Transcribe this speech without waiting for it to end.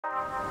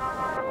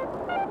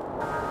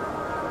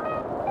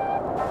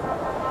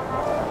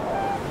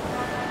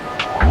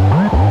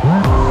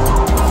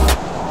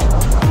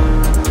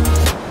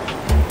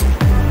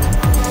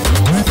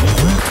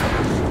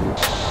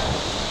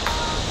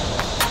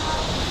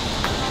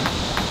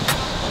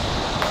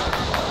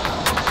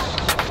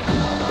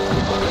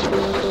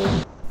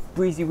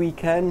Breezy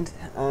weekend,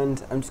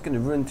 and I'm just going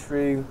to run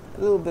through a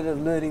little bit of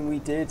learning we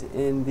did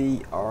in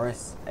the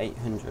RS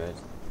 800.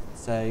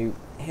 So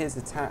here's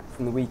a tack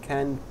from the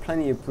weekend,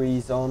 plenty of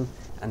breeze on,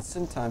 and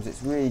sometimes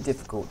it's really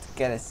difficult to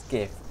get a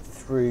skiff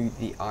through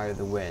the eye of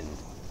the wind.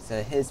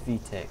 So here's a few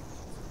tips.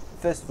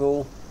 First of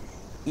all,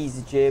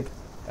 ease the jib.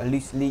 A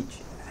loose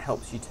leech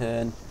helps you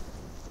turn,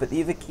 but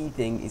the other key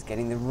thing is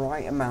getting the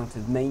right amount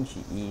of main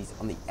sheet ease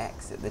on the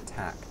exit of the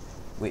tack,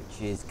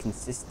 which is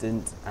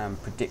consistent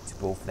and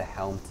predictable for the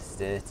helm to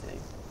steer to.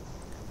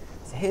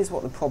 So here's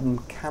what the problem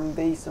can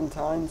be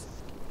sometimes.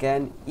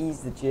 Again,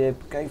 ease the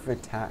jib, go for a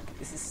tack.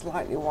 This is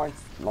slightly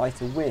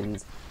lighter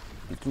winds.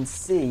 You can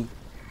see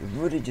the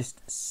rudder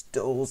just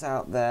stalls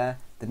out there,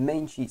 the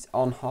main sheet's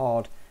on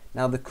hard.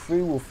 Now the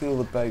crew will feel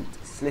the boat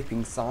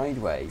slipping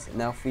sideways,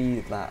 and they'll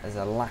feel that as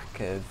a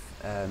lack of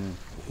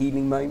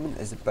healing moment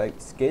as the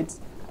boat skids,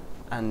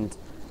 and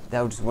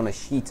they'll just want to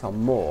sheet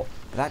on more.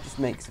 But that just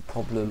makes the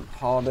problem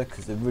harder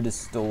because the rudder's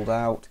stalled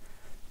out,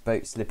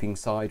 boat slipping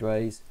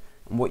sideways,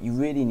 and what you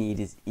really need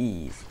is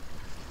ease.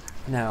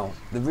 Now,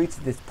 the root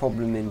of this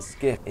problem in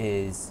skiff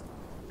is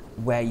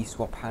where you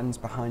swap hands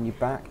behind your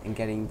back and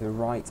getting the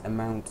right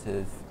amount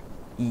of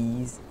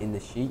ease in the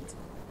sheet.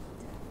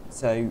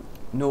 So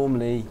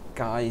normally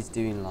guys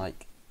doing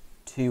like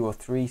 2 or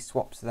 3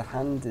 swaps of the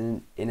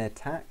hand in a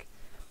tack.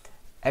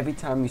 Every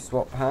time you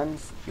swap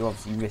hands, you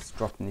obviously risk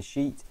dropping the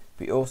sheet,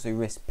 but you also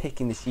risk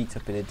picking the sheet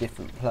up in a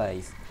different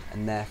place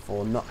and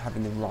therefore not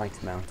having the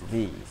right amount of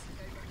ease.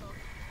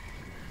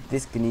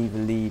 This can either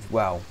lead,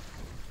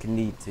 can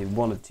lead to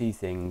one of two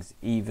things: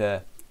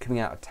 either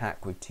coming out of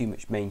tack with too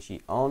much main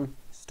sheet on,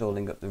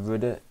 stalling up the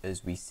rudder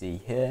as we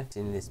see here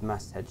in this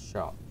masthead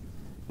shot.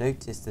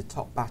 Notice the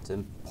top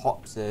batten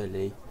pops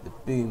early, the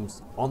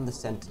boom's on the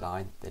centre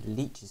line, the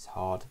leech is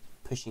hard,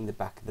 pushing the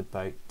back of the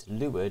boat to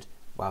leeward,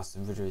 whilst the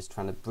rudder is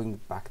trying to bring the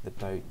back of the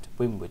boat to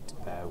windward to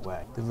bear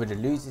away. The rudder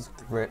loses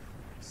grip,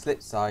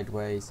 slips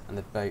sideways, and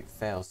the boat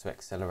fails to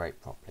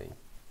accelerate properly.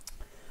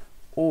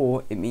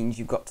 Or it means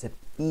you've got to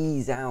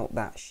ease out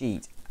that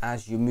sheet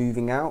as you're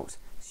moving out,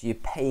 so you're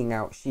paying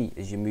out sheet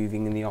as you're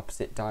moving in the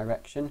opposite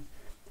direction.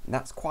 And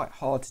that's quite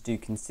hard to do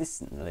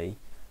consistently.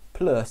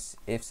 Plus,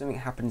 if something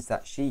happens to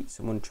that sheet,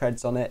 someone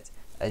treads on it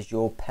as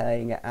you're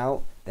paying it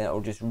out, then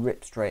it'll just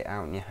rip straight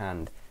out in your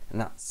hand.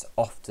 And that's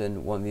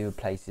often one of the other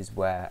places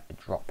where a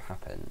drop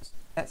happens.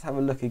 Let's have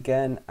a look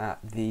again at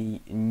the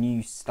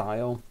new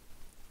style.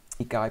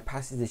 The guy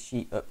passes the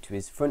sheet up to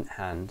his front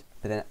hand,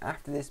 but then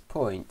after this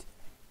point,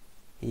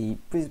 with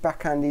his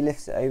backhand he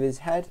lifts it over his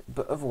head,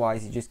 but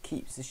otherwise he just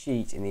keeps the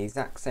sheet in the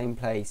exact same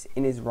place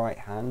in his right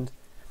hand.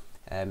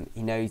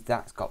 He knows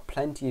that's got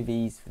plenty of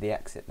ease for the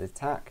exit of the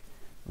tack.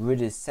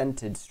 Rudder's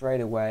centred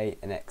straight away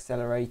and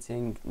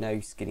accelerating, no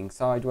skidding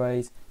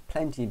sideways,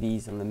 plenty of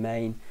ease on the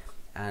main.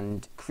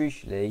 And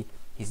crucially,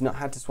 he's not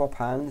had to swap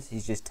hands,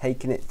 he's just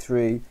taken it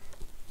through,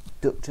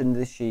 ducked under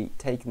the sheet,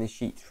 taken the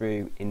sheet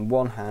through in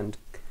one hand,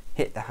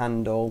 hit the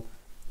handle.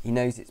 He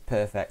knows it's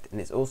perfect,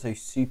 and it's also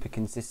super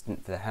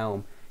consistent for the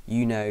helm.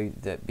 You know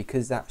that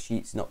because that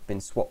sheet's not been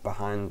swapped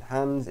behind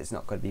hands, it's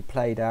not going to be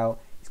played out,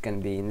 it's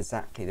going to be in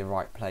exactly the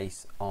right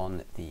place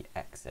on the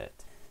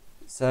exit.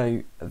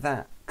 So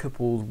that,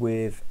 coupled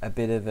with a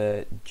bit of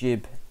a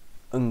jib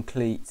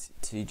uncleat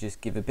to just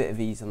give a bit of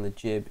ease on the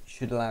jib,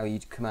 should allow you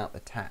to come out the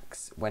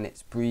tacks when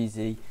it's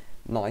breezy,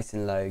 nice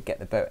and low, get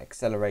the boat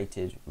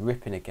accelerated,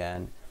 ripping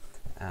again,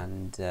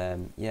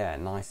 and yeah,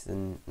 nice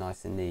and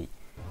neat.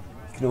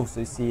 You can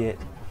also see it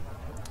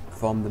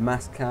from the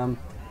mast cam,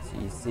 so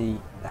you see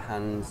the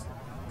hands,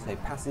 so he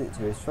passes it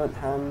to his front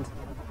hand,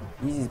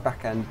 uses his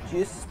backhand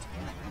just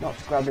not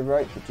to grab the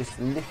rope but just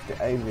to lift it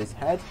over his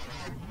head.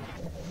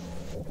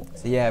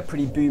 So yeah,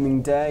 pretty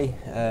booming day.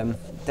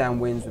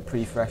 Downwinds were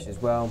pretty fresh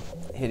as well,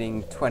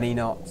 hitting 20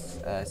 knots,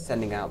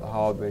 sending out the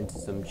harbour into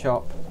some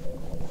chop.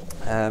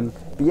 But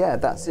yeah,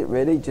 that's it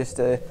really, just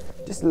a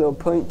little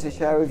point to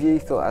share with you.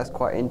 Thought that was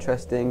quite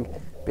interesting.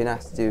 Been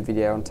asked to do a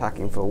video on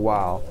tacking for a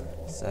while.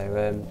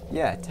 So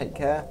yeah, take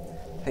care.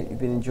 Hope you've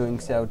been enjoying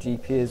Sail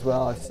GP as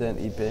well. I've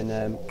certainly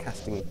been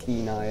casting a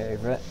keen eye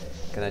over it.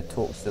 Going to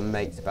talk to some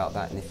mates about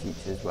that in the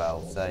future as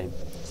well. So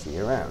see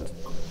you around.